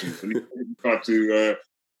 3 questions, and he tried to,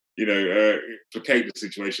 placate the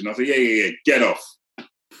situation. I said, "Yeah, get off."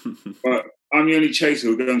 But I'm the only chaser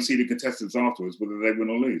who'll go and see the contestants afterwards, whether they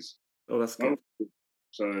win or lose. Oh, that's good.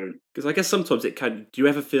 So, because I guess sometimes it can. Do you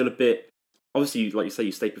ever feel a bit? Obviously, like you say,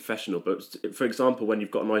 you stay professional. But for example, when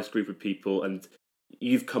you've got a nice group of people and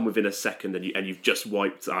you've come within a second and you've just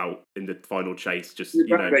wiped out in the final chase,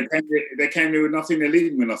 they came there with nothing. They're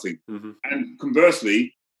leaving with nothing. Mm-hmm. And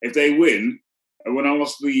conversely, if they win, when I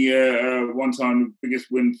lost the one time the biggest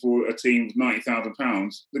win for a team was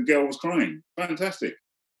 £90,000, the girl was crying. Fantastic.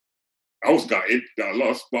 I was gutted that I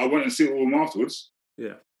lost, but I went and see all of them afterwards.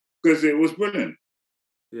 Yeah, because it was brilliant.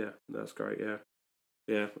 Yeah, that's great. Yeah.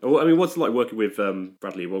 Well, I mean, what's it like working with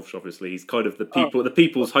Bradley Walsh? Obviously, he's kind of the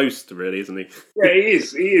people's host, really, isn't he? Yeah, he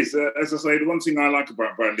is. He is. As I say, the one thing I like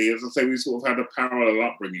about Bradley, as I say, we sort of had a parallel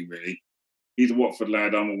upbringing. Really, he's a Watford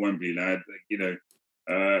lad. I'm a Wembley lad.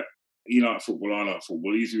 He likes football. I like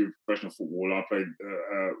football. He used to be professional football. I played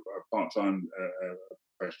part-time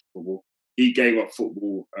professional football. he gave up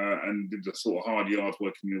football and did the sort of hard yards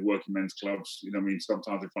working in working men's clubs. You know what I mean?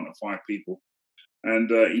 Sometimes in front of 5 people, and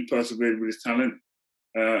he persevered with his talent.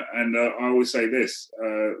 And I always say this: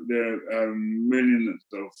 there are millions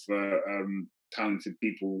of talented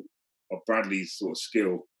people of Bradley's sort of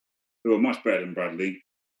skill who are much better than Bradley,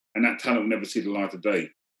 and that talent will never see the light of day.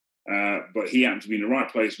 But he happened to be in the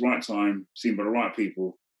right place, right time, seen by the right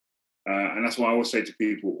people. And that's why I always say to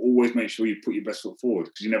people, always make sure you put your best foot forward,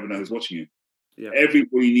 because you never know who's watching you. Yeah.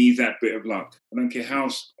 Everybody needs that bit of luck. I don't care how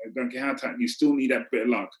you still need that bit of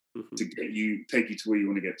luck to take you to where you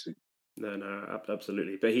want to get to. No,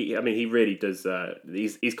 absolutely. But he really does.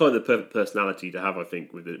 He's kind of the perfect personality to have, I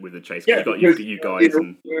think, with the Chase. Yeah, you've got you guys.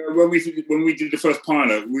 When we did the first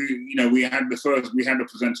pilot, we had a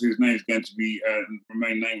presenter whose name is going to be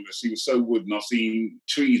remain nameless. He was so good, and I've seen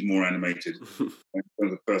trees more animated in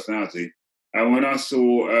terms of personality. And when I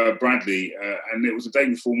saw Bradley, and it was the day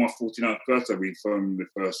before my 49th birthday, we filmed the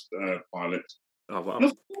first pilot. Oh wow! And I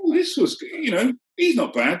thought, this was, he's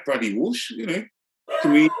not bad, Bradley Walsh.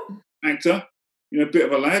 Comedian, actor, a bit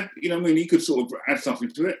of a lad. You know what I mean? He could sort of add something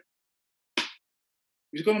to it.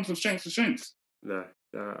 He's gone from strength to strength. No,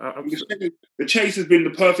 the Chase has been the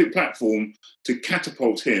perfect platform to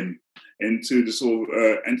catapult him into the sort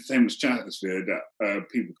of entertainment stratosphere that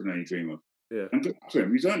people can only dream of. Yeah, and good to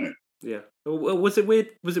him. He's done it. Yeah. Well, was it weird?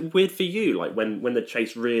 Was it weird for you, like when the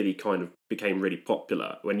Chase really kind of became really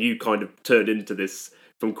popular, when you kind of turned into this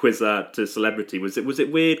from quizzer to celebrity? Was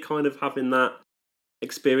it weird, kind of having that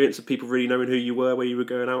experience of people really knowing who you were, where you were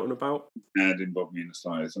going out and about? It didn't bother me in the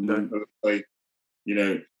slightest.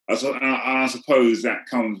 I suppose that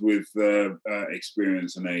comes with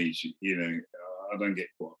experience and age. I don't get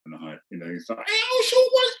caught up in the hype. It's like, hey, Shaun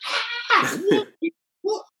Wallace!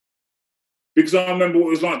 What? Because I remember what it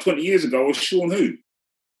was like 20 years ago. I was Shaun who?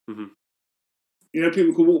 Mm-hmm.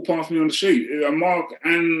 People could walk past me on the street. Mark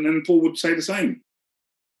and Paul would say the same.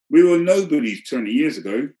 We were nobodies 20 years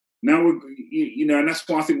ago. Now and that's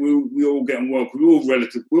why I think we all get on well.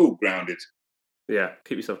 We're all grounded. Yeah,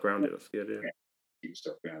 keep yourself grounded. That's good. Yeah. Keep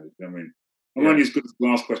yourself grounded. I mean, I'm only as good as the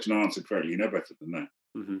last question answered correctly. You know better than that.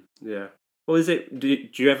 Mm-hmm. Yeah. Well, is it? Do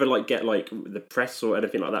you ever get the press or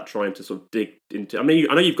anything like that trying to sort of dig into? I mean,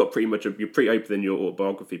 I know you've got you're pretty open in your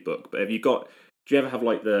autobiography book, but do you ever have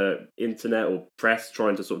the internet or press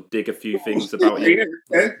trying to sort of dig a few things about you?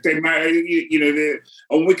 Yeah. They married.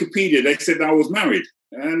 On Wikipedia they said I was married,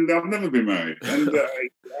 and I've never been married. And I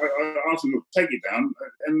asked them to take it down,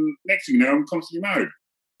 and next thing you know, I'm constantly married.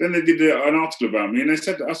 Then they did an article about me, and I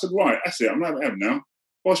said, right, that's it. I'm not having now.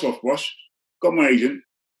 Bosh. Got my agent.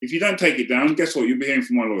 If you don't take it down, guess what? You'll be hearing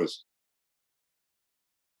from my lawyers.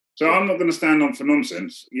 So I'm not going to stand on for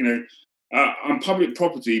nonsense. I'm public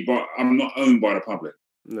property, but I'm not owned by the public.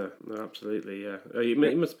 No, absolutely, yeah.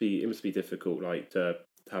 It must be difficult, to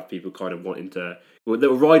have people kind of wanting to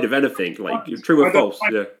they'll ride of anything, true or false.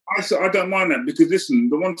 Yeah, I don't mind that, because listen,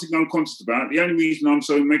 the one thing I'm conscious about, the only reason I'm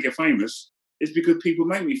so mega famous is because people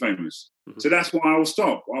make me famous. Mm-hmm. So that's why I'll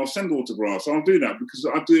stop. I'll send autographs. I'll do that because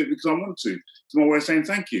I do it because I want to. It's my way of saying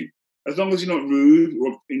thank you. As long as you're not rude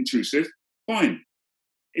or intrusive, fine.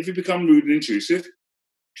 If you become rude and intrusive,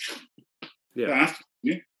 yeah.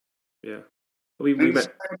 We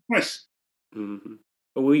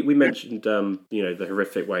mentioned the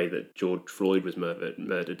horrific way that George Floyd was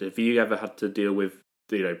murdered. Have you ever had to deal with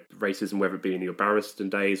racism, whether it be in your barrister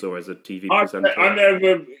days or as a TV presenter? I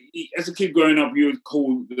never, as a kid growing up, you would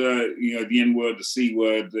call the N-word, the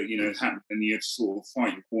C-word, that happened, and you had to sort of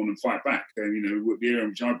fight your corner and fight back. And with the area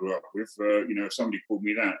which I grew up with, if somebody called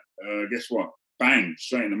me that, guess what? Bang,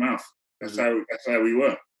 straight in the mouth. That's how we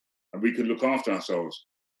were, and we could look after ourselves.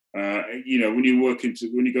 When you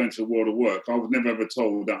go into the world of work, I was never ever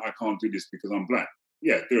told that I can't do this because I'm black.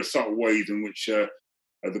 Yeah, there are subtle ways in which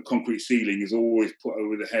the concrete ceiling is always put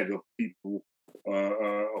over the head of people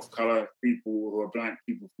of colour, people who are black,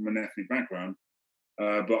 people from an ethnic background.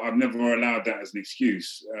 But I've never allowed that as an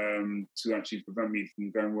excuse to actually prevent me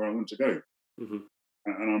from going where I want to go. Mm-hmm.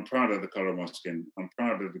 And I'm proud of the colour of my skin. I'm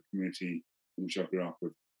proud of the community which I grew up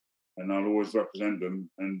with. And I'll always represent them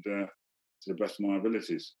and to the best of my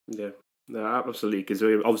abilities. Yeah. No, absolutely, because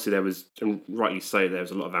obviously there was, and rightly so, there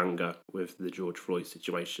was a lot of anger with the George Floyd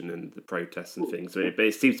situation and the protests and things. But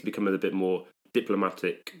it seems to become a bit more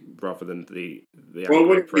diplomatic rather than the well,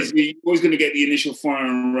 what it is, you're always going to get the initial fire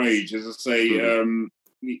and rage, as I say, and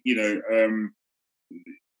it's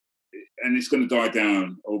going to die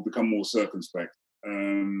down or become more circumspect.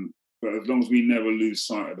 But as long as we never lose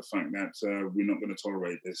sight of the fact that we're not going to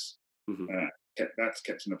tolerate this, that's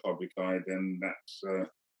kept in the public eye, then that's...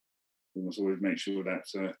 we must always make sure that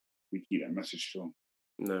we keep that message strong.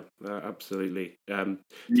 No, absolutely. So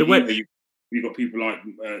You when, know, you've got people like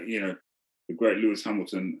the great Lewis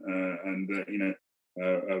Hamilton and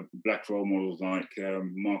black role models like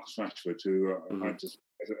Marcus Rashford, who I just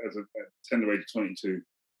as a tender age of 22,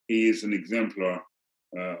 he is an exemplar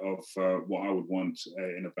of what I would want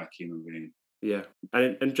in a black human being. yeah,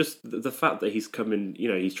 and just the fact that he's coming,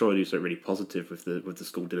 he's trying to do something really positive with the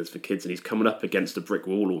school dinners for kids, and he's coming up against a brick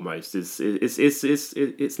wall almost. It's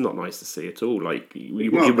not nice to see at all. Like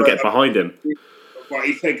you would get behind him. But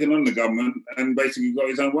he's taken on the government and basically got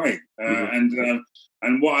his own way.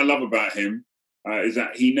 And what I love about him is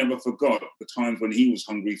that he never forgot the times when he was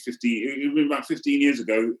hungry. About 15 years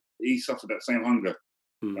ago, he suffered that same hunger.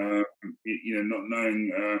 Not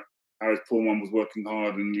knowing how his poor mum was working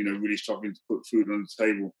hard and really struggling to put food on the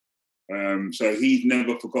table. So he's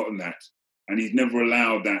never forgotten that, and he's never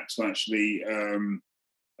allowed that to actually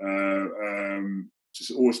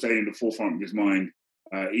just always stay in the forefront of his mind.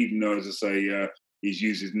 Even though, as I say, he's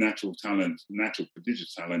used his natural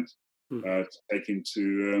prodigious talent, to take him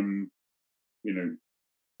to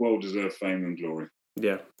well-deserved fame and glory.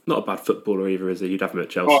 Yeah, not a bad footballer either, is he? You'd have him at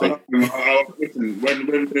Chelsea. Listen, when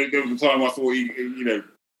there was a time I thought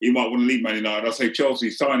he might want to leave Man United, I'd say Chelsea,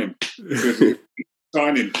 sign him.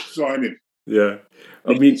 Sign him. Yeah,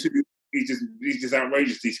 I mean, he's just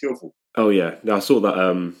outrageously skillful. Oh yeah, no, I saw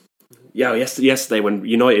that. Yesterday when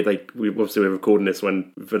United, we were recording this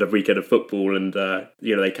for the weekend of football, and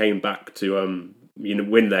they came back to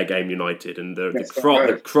win their game, United, and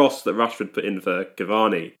the cross that Rashford put in for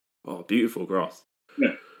Cavani. Oh, beautiful cross.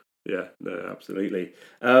 Yeah. Yeah, no, absolutely.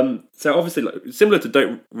 So obviously, similar to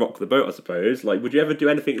Don't Rock the Boat, I suppose. Like, would you ever do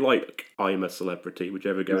anything like I'm a Celebrity? Would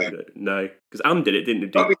you ever go? No, because Anne did it, didn't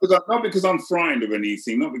you? Not because I'm frightened of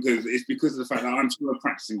anything. Not because it's because of the fact that I'm still a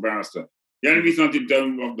practicing barrister. The only reason I did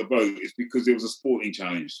Don't Rock the Boat is because there was a sporting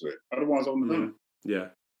challenge to it. Otherwise, I wouldn't have done it. Yeah.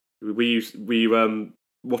 Were you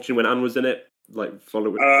watching when Anne was in it? Like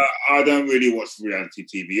follow it? I don't really watch reality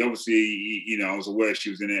TV. Obviously, I was aware she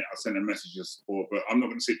was in it. I sent a message of support, but I'm not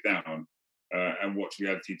going to sit down and watch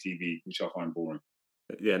reality TV, which I find boring.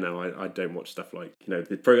 Yeah, no, I don't watch stuff like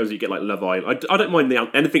the programs you get like Love Island. I don't mind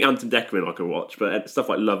anything Anton Deckerman I can watch, but stuff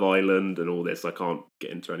like Love Island and all this, I can't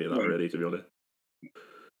get into any of that really, to be honest.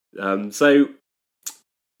 So,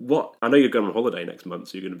 what I know you're going on holiday next month,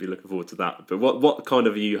 so you're going to be looking forward to that. But what kind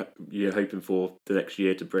of you're hoping for the next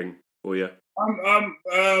year to bring for you?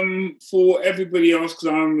 For everybody else, because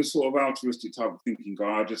I'm a sort of altruistic type of thinking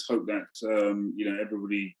guy, I just hope that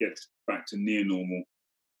everybody gets back to near normal,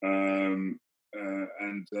 and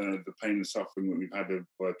the pain and suffering that we've had of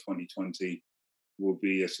 2020 will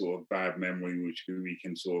be a sort of bad memory which we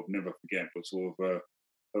can sort of never forget, but sort of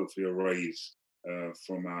hopefully erase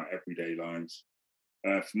from our everyday lives.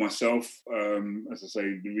 For myself, as I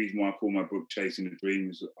say, the reason why I call my book Chasing the Dream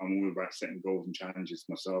is I'm all about setting goals and challenges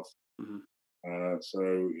for myself. So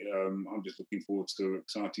I'm just looking forward to an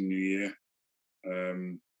exciting new year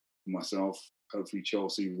for myself. Hopefully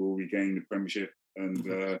Chelsea will regain the Premiership,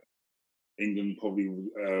 and England probably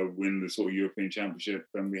win the sort of European Championship,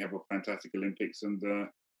 and we have a fantastic Olympics, and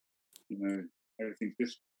everything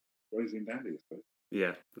just goes in dandy, I suppose.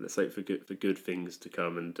 Yeah, let's hope for good things to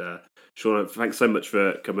come. And Shaun, thanks so much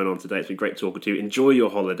for coming on today. It's been great talking to you. Enjoy your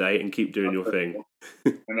holiday and keep doing your thing.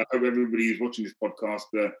 And I hope everybody who's watching this podcast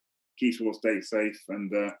keeps all stay safe and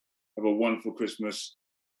have a wonderful Christmas.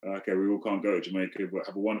 Okay, we all can't go to Jamaica, but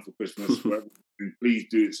have a wonderful Christmas. And please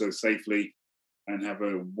do it so safely, and have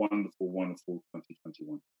a wonderful, wonderful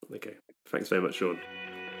 2021. Okay, thanks very much, Shaun.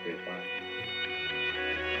 Okay, bye.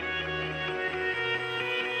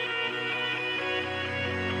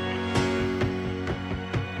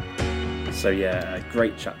 So yeah, a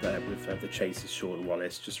great chat there with the Chase's Shaun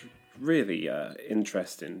Wallace. Just really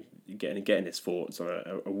interesting getting his thoughts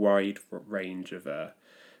on a wide range of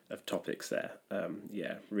topics there.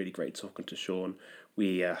 Yeah, really great talking to Shaun.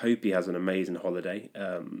 We hope he has an amazing holiday.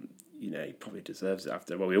 He probably deserves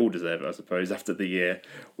it we all deserve it, I suppose, after the year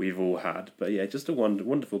we've all had. But yeah, just a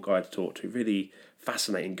wonderful guy to talk to. Really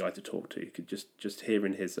fascinating guy to talk to. Just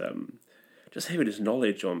hearing his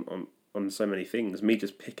knowledge on so many things. Me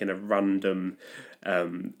just picking a random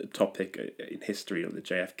topic in history on the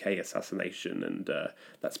JFK assassination, and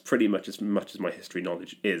that's pretty much as my history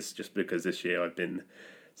knowledge is, just because this year I've been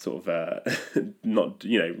sort of not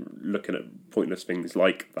looking at pointless things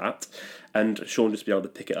like that, and Shaun just be able to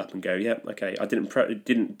pick it up and go, yeah, okay, I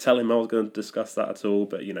didn't tell him I was going to discuss that at all,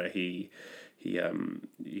 but he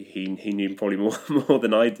he knew probably more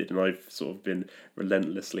than I did, and I've sort of been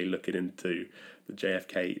relentlessly looking into the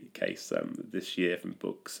JFK case this year from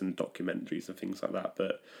books and documentaries and things like that.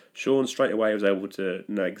 But Shaun straight away was able to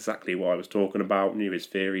know exactly what I was talking about, knew his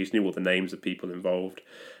theories, knew all the names of people involved,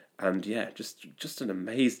 and yeah, just an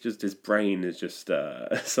amazing. Just his brain is just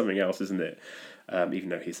something else, isn't it? Even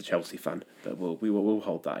though he's a Chelsea fan, but we'll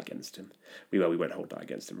hold that against him. We won't hold that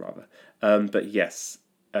against him rather. But yes.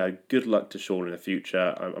 Good luck to Shaun in the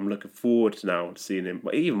future. I'm looking forward to now seeing him.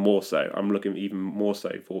 But even more so, I'm looking even more so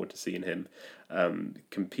forward to seeing him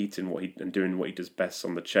competing and doing what he does best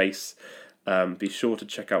on the chase. Be sure to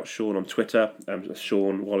check out Shaun on Twitter.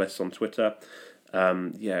 Shaun Wallace on Twitter.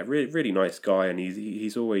 Really nice guy, and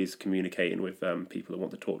he's always communicating with people that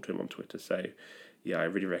want to talk to him on Twitter. So yeah, I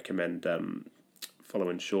really recommend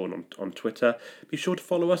following Shaun on Twitter. Be sure to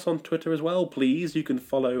follow us on Twitter as well, please. You can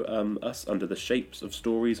follow us under the Shapes of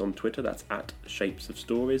Stories on Twitter. That's at Shapes of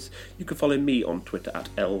Stories. You can follow me on Twitter at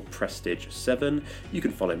lprestige7. You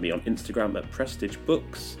can follow me on Instagram at Prestige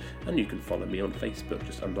Books, and you can follow me on Facebook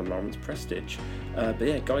just under Lawrence Prestige. But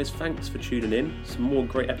yeah, guys, thanks for tuning in. Some more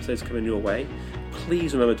great episodes coming your way.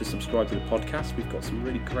 Please remember to subscribe to the podcast. We've got some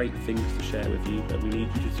really great things to share with you, but we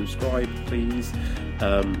need you to subscribe, please.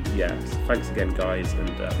 So thanks again, guys,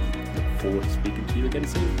 and look forward to speaking to you again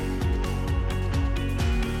soon.